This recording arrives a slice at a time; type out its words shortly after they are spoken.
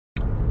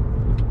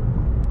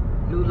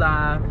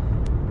live.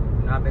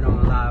 You know, I've been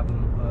on live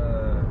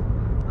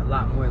a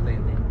lot more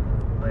lately,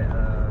 but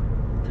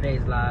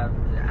today's live.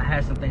 I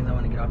had some things I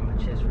want to get off my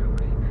chest real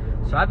quick.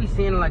 So I be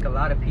seeing like a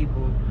lot of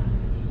people,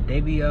 they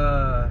be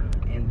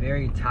in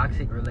very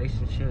toxic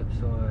relationships,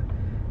 or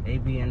they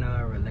be in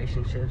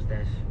relationships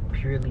that's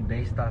purely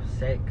based off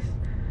sex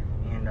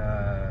and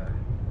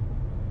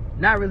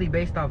not really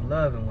based off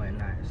love and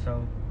whatnot.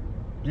 So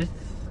just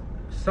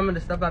some of the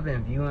stuff I've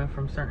been viewing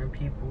from certain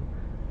people,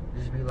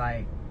 just be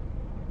like,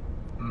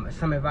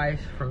 some advice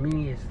from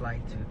me is like,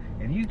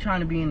 if you trying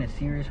to be in a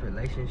serious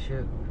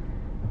relationship,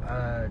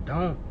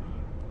 don't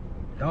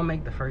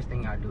make the first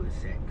thing I do is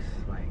sex.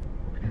 Like,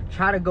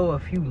 try to go a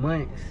few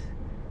months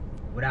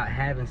without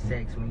having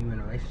sex when you're in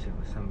a relationship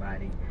with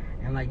somebody,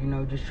 and like, you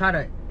know, just try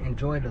to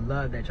enjoy the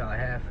love that y'all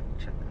have for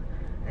each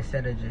other,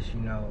 instead of just, you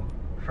know,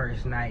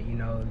 first night, you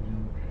know,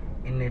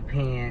 you in the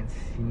pants,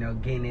 you know,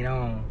 getting it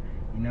on,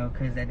 you know,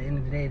 because at the end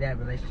of the day, that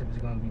relationship is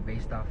going to be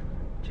based off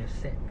of just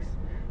sex,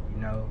 you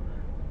know.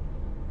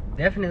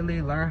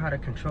 Definitely learn how to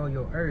control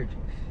your urges.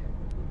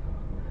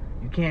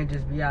 You can't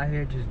just be out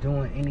here just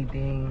doing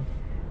anything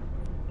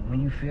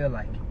when you feel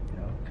like it, you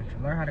know.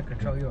 Learn how to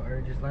control your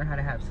urges. Learn how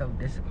to have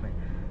self-discipline.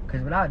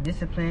 Because without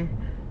discipline,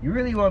 you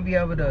really won't be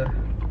able to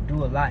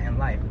do a lot in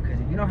life.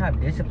 Because if you don't have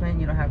discipline,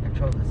 you don't have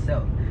control of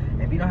self.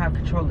 If you don't have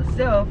control of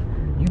self,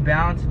 you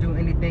bound to do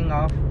anything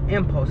off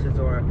impulses,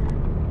 or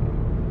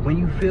when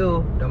you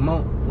feel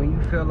when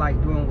you feel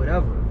like doing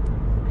whatever.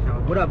 You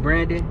know, what up,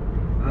 Brandon?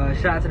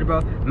 Shout out to the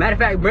bro. Matter of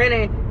fact,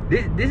 Brandon,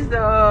 this is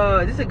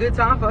a good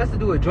time for us to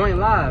do a joint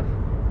live.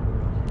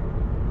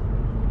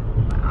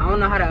 I don't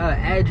know how to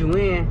add you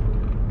in,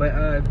 but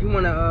if you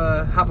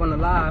wanna hop on the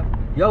live,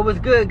 yo, what's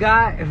good,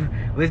 guy?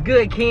 What's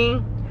good,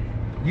 King?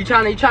 You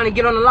trying to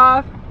get on the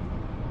live?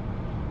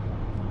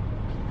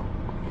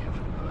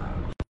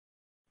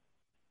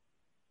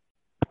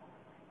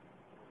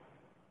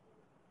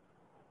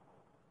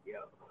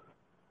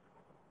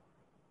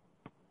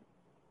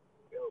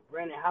 Yo,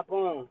 Brandon, hop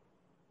on.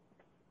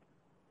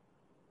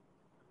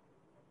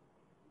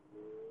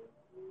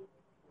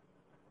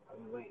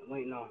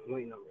 Waiting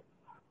on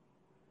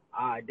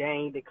it.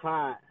 Dang, he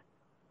declined.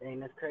 Dang,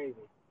 that's crazy.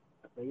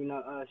 But, you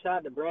know, shout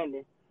out to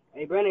Brandon.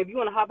 Hey, Brandon, if you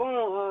want to hop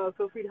on,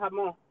 feel free to hop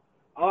on.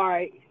 All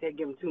right, he said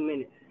give him 2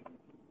 minutes.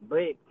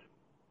 But,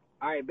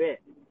 all right,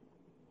 bet.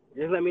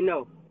 Just let me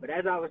know. But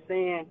as I was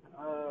saying,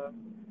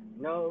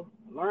 learn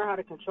how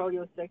to control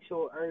your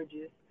sexual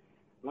urges.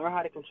 Learn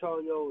how to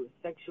control your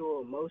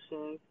sexual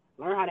emotions.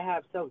 Learn how to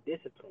have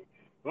self-discipline.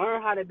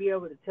 Learn how to be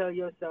able to tell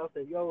yourself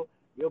if your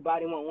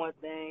body want one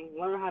thing.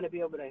 Learn how to be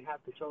able to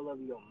have control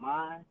over your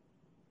mind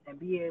and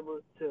be able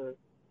to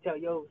tell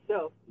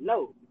yourself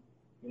no.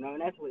 You know,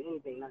 and that's with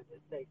anything, not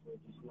just sex, but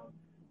just, you know,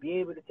 be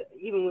able to,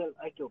 even with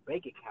like your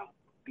bank account,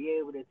 be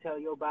able to tell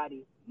your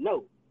body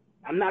no.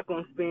 I'm not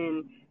gonna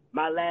spend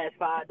my last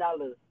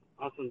 $5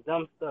 on some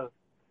dumb stuff.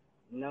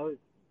 You know,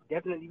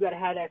 definitely you gotta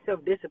have that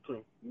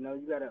self-discipline. You know,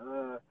 you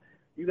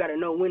gotta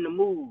know when to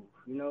move.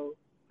 You know,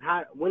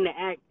 when to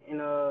act in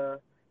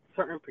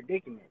certain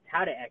predicaments,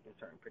 how to act in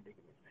certain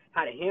predicaments,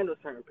 how to handle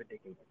certain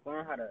predicaments.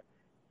 Learn how to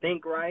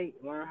think right,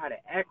 learn how to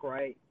act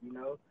right. You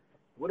know,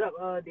 what up,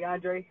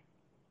 DeAndre?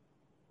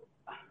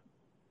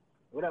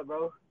 What up,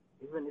 bro?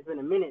 It's been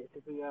a minute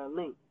since we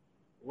linked.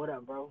 What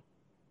up, bro?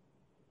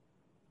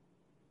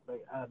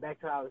 But back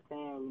to what I was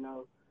saying, you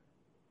know,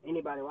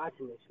 anybody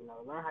watching this, you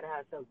know, learn how to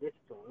have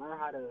self-discipline. Learn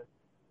how to,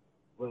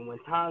 when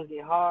times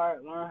get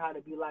hard, learn how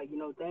to be like, you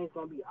know, things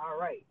gonna be all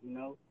right. You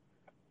know,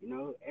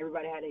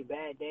 everybody had their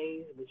bad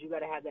days, but you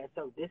gotta have that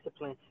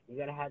self-discipline. You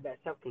gotta have that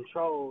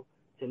self-control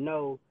to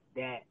know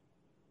that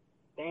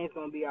things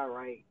gonna be all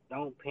right.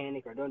 Don't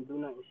panic or don't do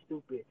nothing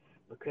stupid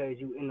because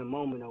you in the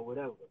moment or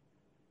whatever.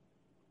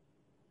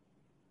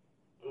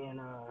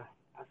 And I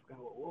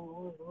forgot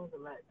what was the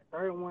last, the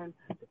third one.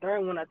 The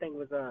third one I think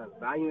was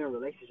valuing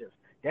relationships.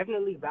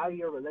 Definitely value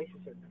your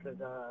relationships, because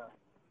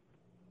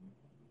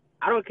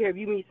I don't care if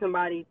you meet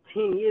somebody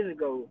 10 years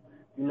ago,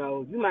 you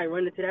know, you might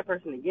run into that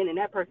person again, and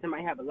that person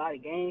might have a lot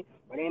of game,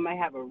 or they might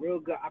have a real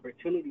good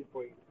opportunity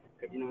for you.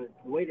 Because, you know,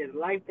 the way this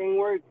life thing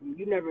works,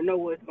 you never know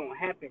what's going to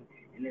happen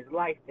in this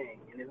life thing.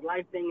 And this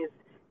life thing is,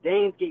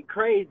 things get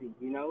crazy,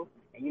 you know,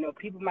 and, you know,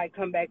 people might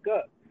come back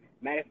up.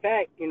 Matter of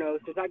fact, you know,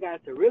 since I got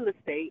into real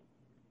estate,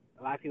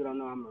 a lot of people don't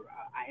know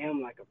I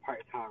am like a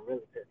part-time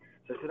realtor.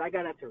 So since I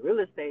got into real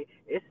estate,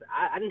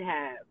 I didn't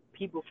have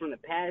people from the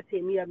past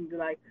hit me up and be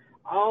like,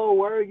 "Oh,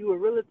 were you a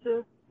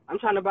realtor? I'm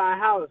trying to buy a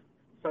house."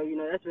 So, you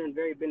know, that's been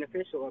very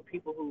beneficial. Or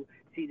people who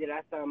see that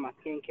I sell my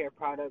skincare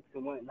products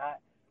and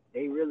whatnot,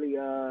 they really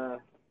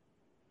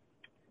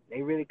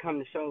come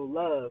to show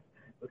love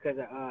because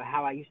of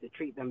how I used to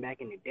treat them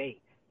back in the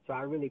day. So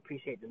I really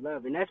appreciate the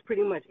love. And that's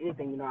pretty much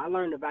anything. You know, I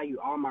learned to value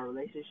all my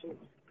relationships.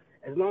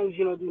 As long as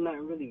you don't do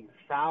nothing really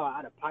foul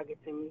out of pocket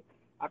to me,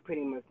 I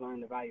pretty much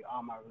learned to value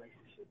all my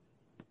relationships.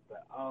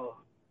 But,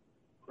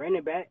 bring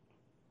it back.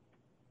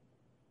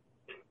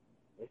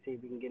 Let's see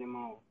if we can get him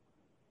on.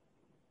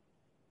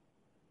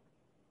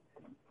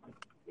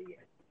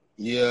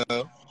 Yeah.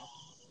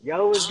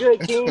 Yo, what's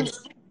good, King?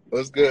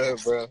 What's good,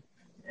 bro?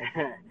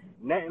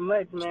 Nothing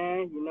much,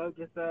 man. You know,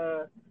 just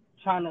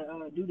trying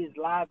to do this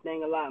live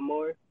thing a lot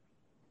more.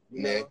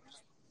 You Yeah. know,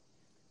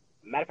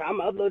 matter of fact, I'm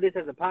gonna upload this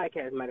as a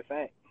podcast. Matter of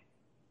fact,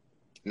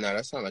 Nah,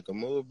 that sound like a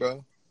move,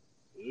 bro.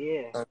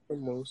 yeah, Sound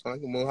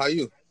like a move. How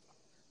you?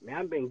 man,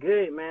 I've been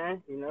good,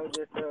 man. You know,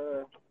 just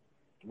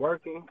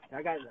working.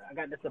 I got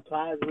the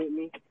supplies with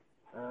me,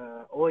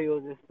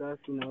 oils and stuff.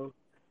 You know,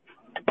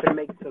 gonna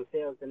make some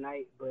sales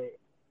tonight, but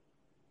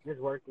just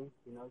working.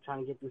 You know, trying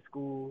to get through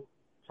school,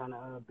 trying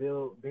to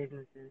build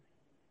businesses.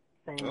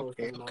 Same old,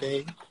 Okay, same old.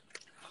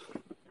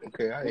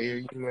 okay. I hear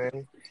you,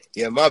 man.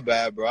 Yeah, my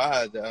bad, bro.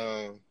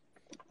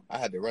 I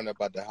had to run up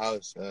out the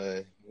house,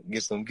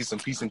 get some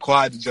peace and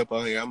quiet to jump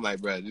on here. I'm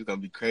like, bro, this gonna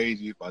be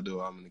crazy if I do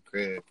it. I'm in the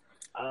crib.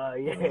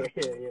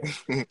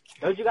 Yeah.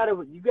 Don't you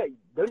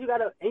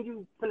gotta, ain't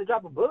you finna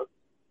drop a book?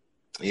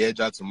 Yeah, it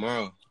drop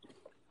tomorrow.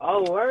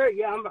 Oh, word?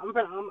 Yeah, I'm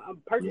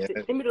purchasing.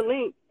 Yeah, Send me the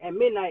link at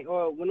midnight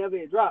or whenever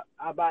it drops.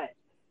 I'll buy it.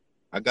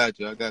 I got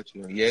you.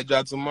 Yeah, it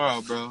drop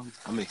tomorrow, bro.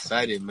 I'm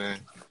excited, man.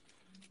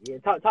 Yeah,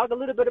 talk a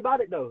little bit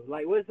about it though.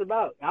 Like what it's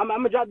about. I'm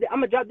gonna drop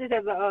this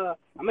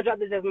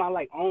as my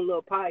like own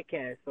little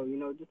podcast. So you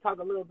know, just talk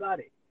a little about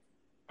it.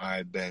 All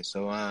right, bet.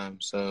 So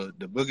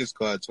the book is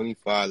called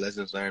 25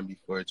 Lessons Learned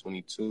Before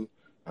 22.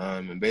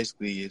 And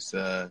basically it's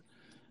a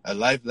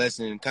life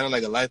lesson, kind of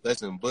like a life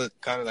lesson book,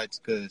 kind of like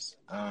because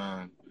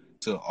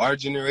to our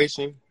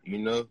generation, you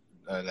know,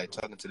 like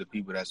talking to the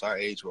people that's our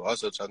age, we're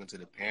also talking to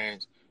the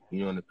parents, you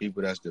know, and the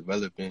people that's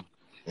developing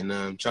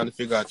and trying to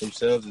figure out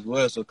themselves as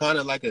well. So kind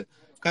of like a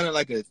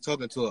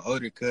talking to an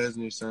older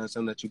cousin or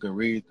something that you can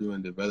read through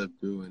and develop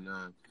through, and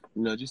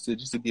you know, just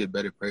to be a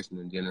better person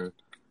in general.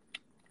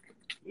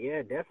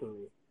 Yeah,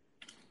 definitely.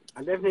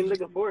 I'm definitely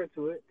looking forward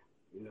to it.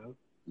 You know.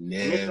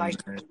 Yeah, And it's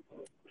like, man.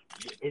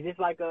 is this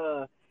like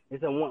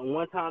it's a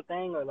one time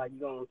thing or like you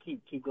gonna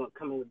keep going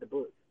coming with the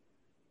books?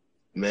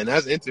 Man,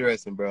 that's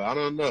interesting, bro. I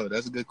don't know.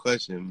 That's a good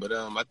question, but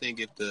I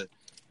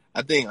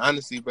think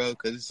honestly, bro,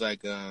 because it's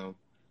like I'm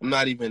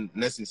not even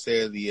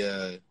necessarily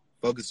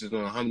focusing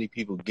on how many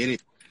people get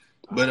it,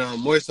 but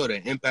more so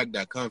the impact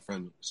that come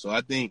from it. So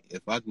I think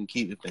if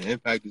the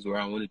impact is where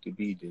I want it to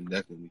be, then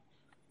definitely.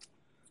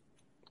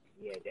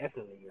 Yeah,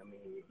 definitely. I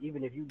mean,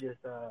 even if you just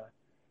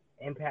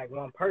impact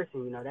one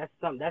person, you know, that's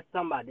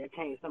somebody that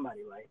changed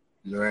somebody's life.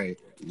 Right,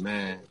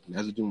 man.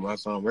 That's what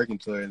I'm working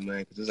towards, man.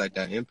 Because it's like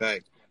that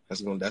impact.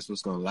 That's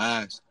what's gonna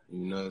last.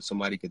 You know,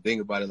 somebody could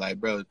think about it like,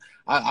 bro,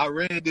 I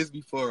read this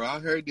before, I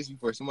heard this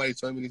before, somebody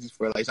told me this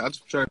before. Like, I'm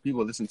just sure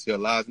people listen to your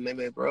lives and they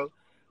like, bro,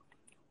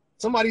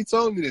 somebody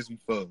told me this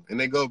before, and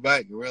they go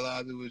back and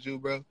realize it was you,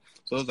 bro.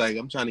 So it's like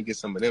I'm trying to get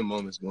some of them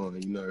moments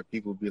going. You know, where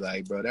people be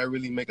like, bro, that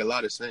really make a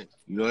lot of sense.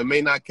 You know, it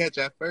may not catch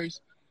at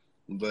first,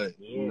 but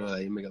you know,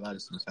 like, it make a lot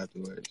of sense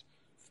afterwards.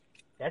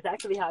 That's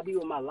actually how I be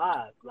with my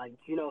live. Like,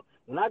 you know,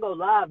 when I go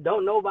live,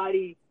 don't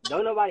nobody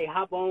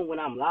hop on when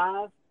I'm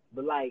live.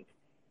 But like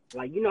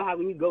you know how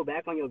when you go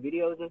back on your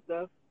videos and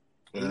stuff,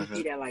 and you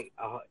see that like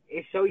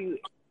it show you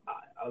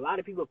a lot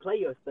of people play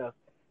your stuff.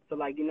 So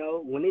like, you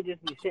know, when it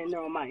just be sitting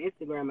there on my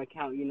Instagram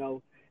account, you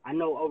know, I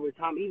know over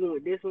time, even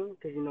with this one,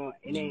 because you know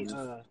it ain't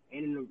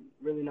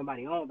really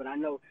nobody on, but I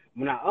know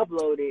when I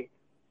upload it,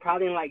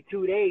 probably in like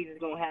 2 days,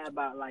 it's gonna have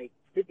about like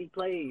 50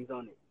 plays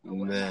on it.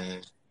 Man.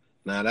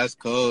 Nah, that's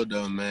cool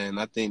though, man.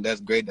 I think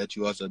that's great that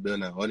you also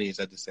building that audience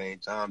at the same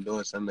time,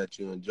 doing something that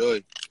you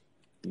enjoy,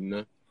 you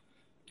know?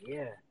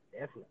 Yeah,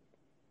 definitely.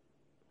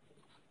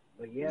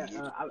 But yeah,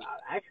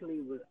 I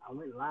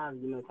went live,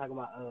 you know, talking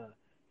about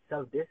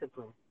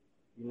self-discipline,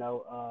 you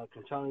know,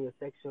 controlling your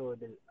sexual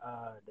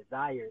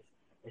desires,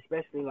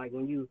 especially like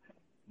when you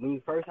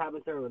first hop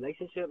into a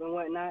relationship and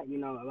whatnot. You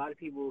know, a lot of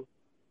people,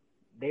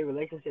 their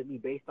relationship be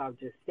based off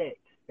just sex.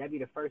 That'd be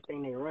the first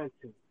thing they run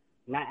to,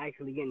 not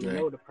actually getting to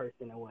know the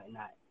person and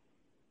whatnot.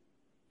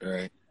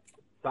 Right.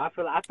 So I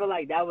feel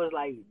like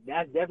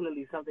that's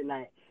definitely something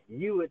that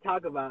you would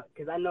talk about,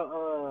 because I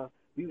know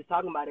we was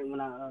talking about it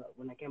when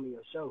I came to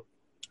your show.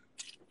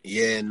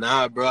 Yeah,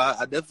 nah, bro.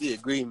 I definitely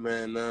agree,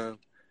 man.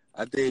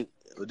 I think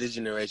with this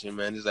generation,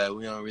 man, it's like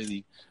we don't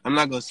really. I'm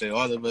not gonna say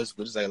all of us,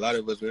 but it's like a lot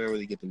of us we don't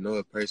really get to know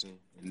a person,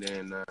 and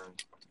then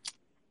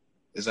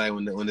it's like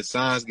when the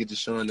signs get to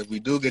showing, if we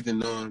do get to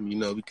know them, you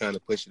know, we kind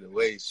of push it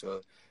away.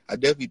 So I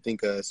definitely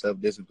think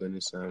self-discipline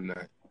is something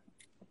that,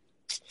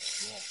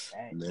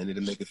 man,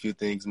 it'll make a few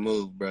things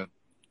move, bro.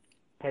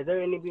 Has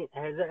there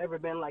ever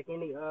been like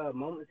any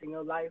moments in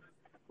your life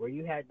where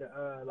you had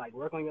to like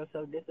work on your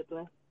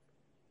self-discipline?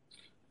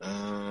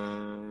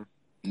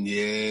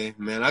 Yeah,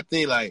 man. I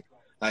think like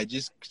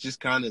just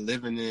kind of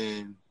living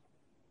in,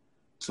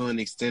 to an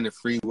extent, a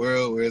free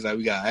world where it's like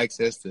we got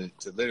access to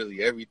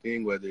literally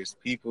everything, whether it's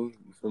people,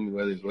 you feel me,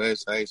 whether it's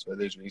websites,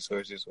 whether it's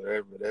resources,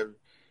 whatever.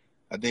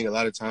 I think a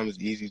lot of times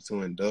it's easy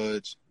to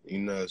indulge, you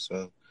know.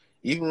 So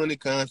even when it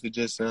comes to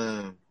just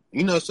you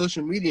know,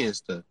 social media and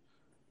stuff,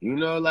 you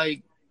know,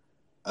 like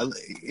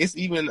it's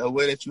even a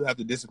way that you have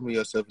to discipline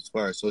yourself as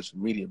far as social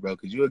media, bro.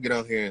 Because you'll get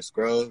on here and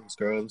scroll.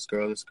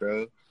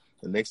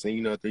 The next thing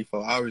you know,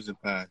 3-4 hours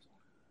have passed.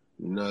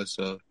 You know,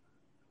 so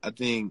I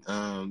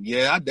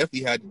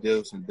definitely had to deal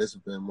with some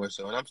discipline more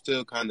so, and I'm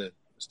still kind of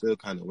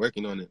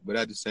working on it. But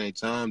at the same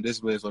time,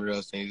 discipline is one of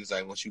those things. It's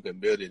like once you can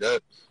build it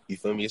up, you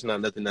feel me? It's not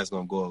nothing that's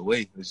gonna go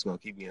away. It's just gonna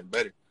keep getting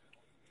better.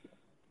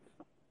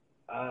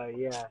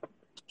 Yeah,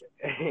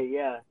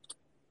 yeah.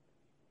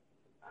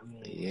 I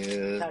mean,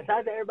 Yeah. shout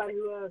out to everybody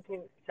who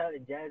came. Shout out to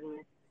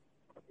Jasmine.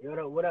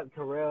 What up,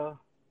 Terrell?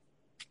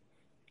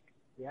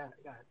 Yeah,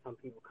 I got some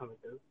people coming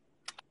through.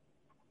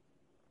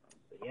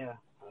 But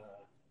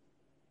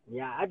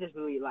yeah, I just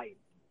really like,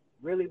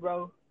 really,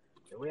 bro.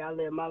 The way I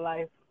live my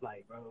life,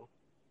 like, bro,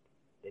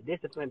 the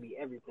discipline be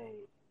everything.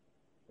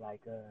 Like,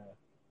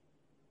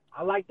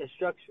 I like the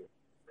structure,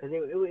 cause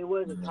it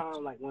was a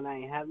time like when I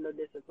ain't have no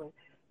discipline,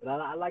 but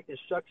I like the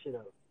structure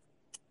though.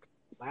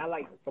 Like I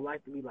like for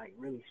life to be like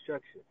really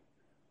structured,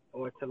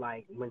 or to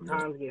like when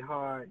times get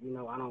hard,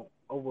 I don't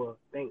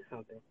overthink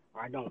something,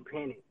 or I don't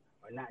panic,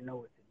 or not know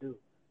what to do.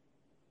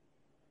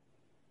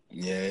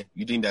 Yeah.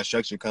 You think that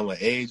structure come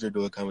with age or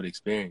do it come with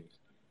experience?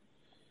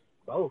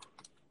 Both,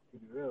 to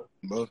be real.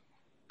 Both.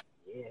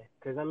 Yeah,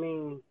 cause I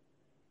mean,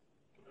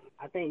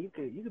 I think you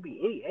could be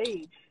any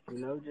age,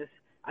 just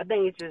I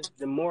think it's just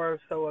the more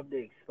so of the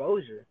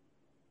exposure.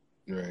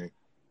 Right.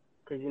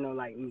 Cause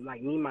like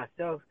me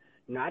myself,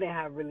 I didn't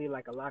have really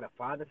like a lot of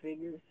father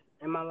figures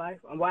in my life.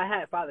 Well, I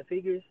had father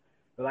figures,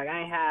 but like I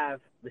didn't have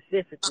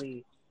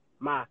specifically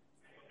my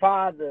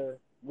father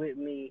with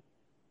me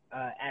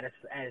at a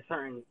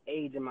certain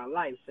age in my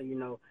life.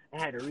 So I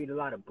had to read a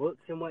lot of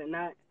books and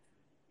whatnot,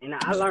 and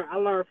I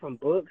learned from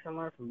books, I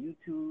learned from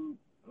YouTube,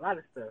 a lot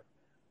of stuff.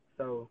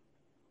 So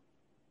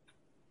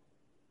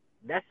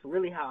that's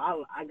really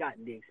how I got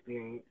the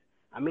experience.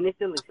 I mean, it's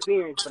still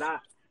experience, but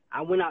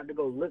I went out to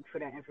go look for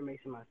that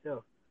information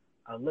myself.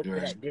 I look for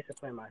Right. that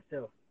discipline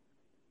myself.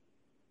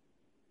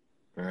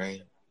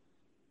 Right.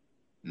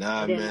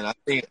 Nah, And then, man. I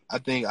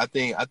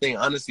think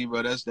honestly,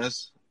 bro,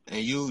 that's and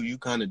you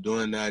kind of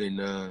doing that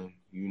and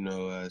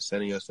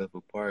setting yourself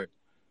apart,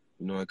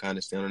 and kind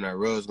of standing on that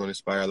road is going to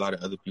inspire a lot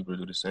of other people to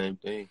do the same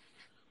thing.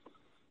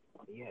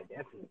 yeah,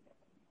 definitely.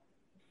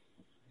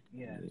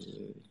 Yeah.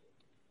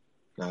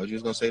 Now, what you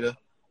was gonna say though?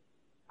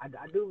 I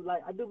do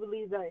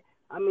believe that.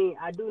 I mean,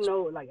 I do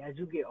know like as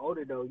you get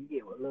older though, you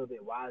get a little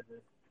bit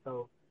wiser.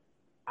 So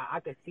I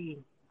can see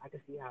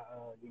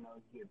how you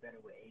get better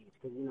with age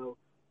because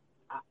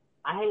I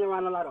I hang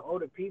around a lot of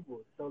older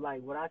people. So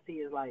like what I see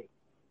is like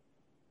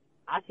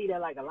I see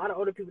that like a lot of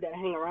older people that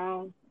hang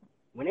around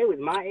when they was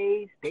my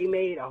age, they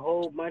made a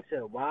whole bunch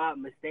of wild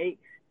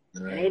mistakes,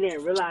 and they Right.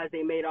 didn't realize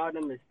they made all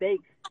them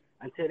mistakes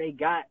until they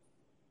got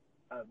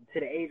to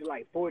the age of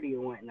like 40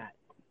 or whatnot.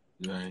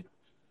 Right.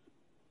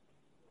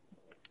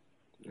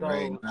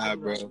 Right. So I Nah,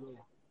 be bro. like,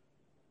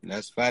 yeah,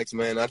 That's facts,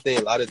 man. I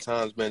think a lot of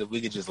times, man, if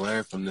we could just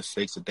learn from the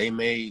mistakes that they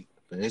made,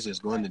 for instance,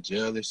 going to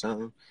jail or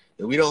something,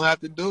 then we don't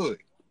have to do it.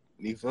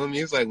 You feel me?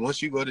 It's like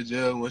once you go to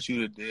jail, once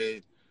you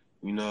did,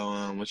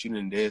 once you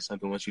done did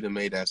something, once you done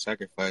made that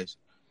sacrifice,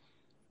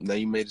 now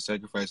you made a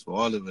sacrifice for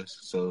all of us.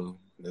 So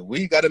if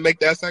we got to make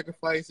that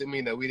sacrifice, it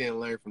means that we didn't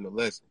learn from the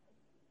lesson.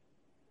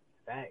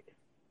 fact.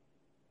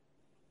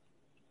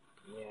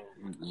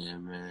 Yeah. Yeah,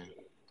 man.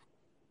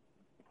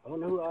 I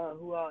wonder who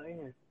all in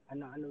here. I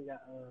know we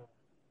got oh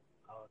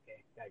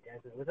okay, got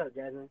Jasmine. What's up,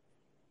 Jasmine?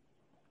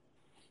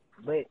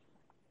 But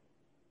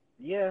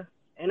yeah,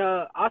 and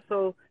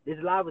also this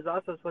live was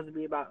also supposed to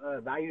be about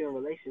valuing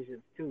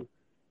relationships too.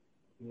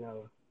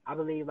 I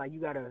believe like you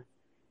gotta,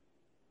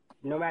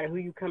 no matter who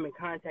you come in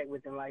contact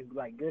with in life,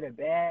 like good or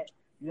bad,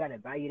 you gotta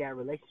value that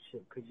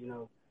relationship because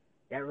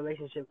that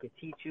relationship could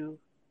teach you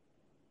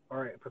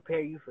or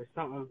prepare you for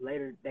something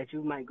later that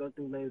you might go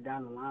through later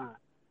down the line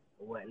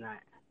or whatnot.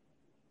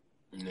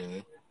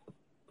 Yeah.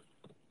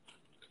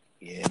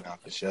 Yeah, nah,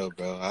 for sure,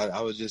 bro.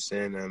 I was just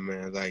saying that,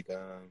 man. Like,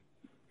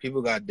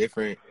 people got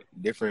different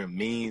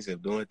means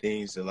of doing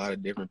things. A lot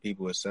of different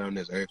people are set on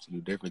this earth to do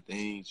different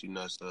things,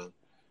 So,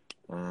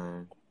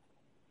 um,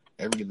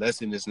 every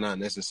lesson is not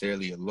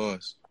necessarily a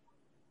loss,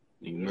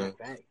 Yeah,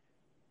 fact.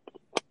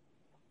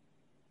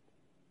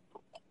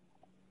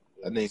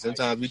 I think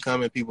sometimes we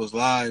come in people's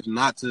lives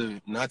not to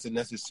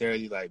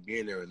necessarily like be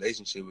in a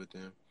relationship with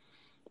them,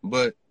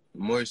 but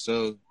more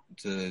so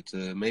to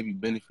maybe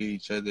benefit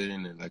each other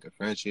in like a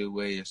friendship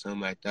way or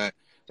something like that.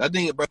 So I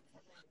think, bro.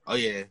 Oh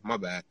yeah, my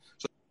bad.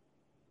 So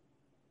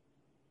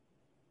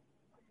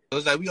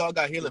it's like we all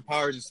got healing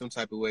powers in some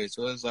type of way.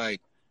 So it's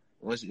like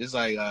once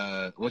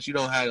you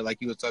don't have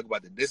like you were talking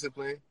about the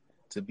discipline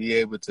to be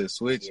able to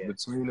switch Yeah.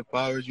 between the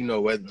powers,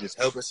 whether just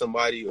helping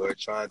somebody or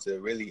trying to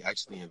really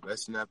actually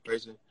invest in that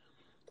person.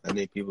 I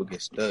think people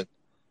get stuck.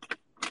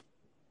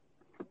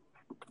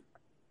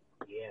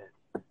 Yeah.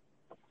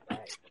 Right.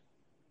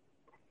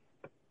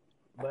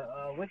 But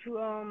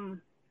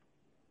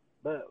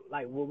but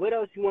like, well, what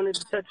else you wanted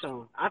to touch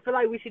on? I feel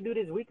like we should do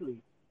this weekly.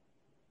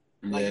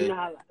 Like Yeah,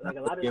 how like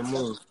a lot of get stuff.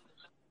 moved.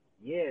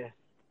 Yeah.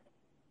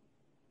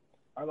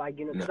 Or like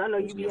No, because I know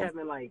you be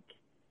having like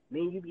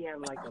me and you be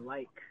having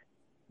like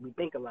we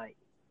think alike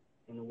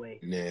in a way.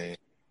 yeah,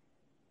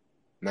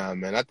 Nah,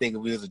 man. I think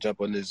if we was to jump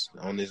on this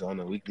on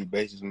a weekly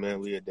basis, man,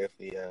 we would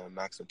definitely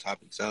knock some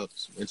topics out,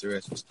 some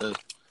interesting stuff.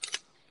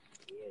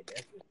 Yeah,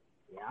 definitely.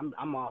 Yeah,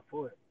 I'm all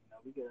for it. You know,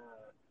 we could.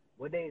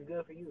 What day is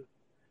good for you?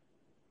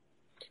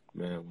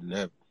 Man,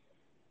 whenever.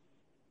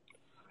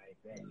 All right,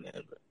 bet.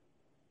 Whenever.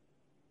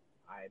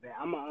 All right, bet.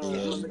 I'm Yeah,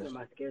 gonna look man. at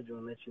my schedule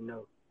and let you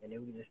know, and then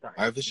we can just start.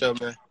 All right, for sure,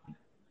 man.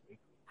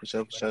 For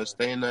sure, for But sure.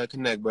 Stay in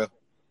connect, bro.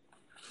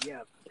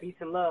 yeah, peace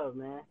and love,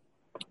 man.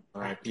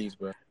 All right, peace,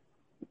 bro.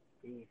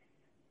 Peace.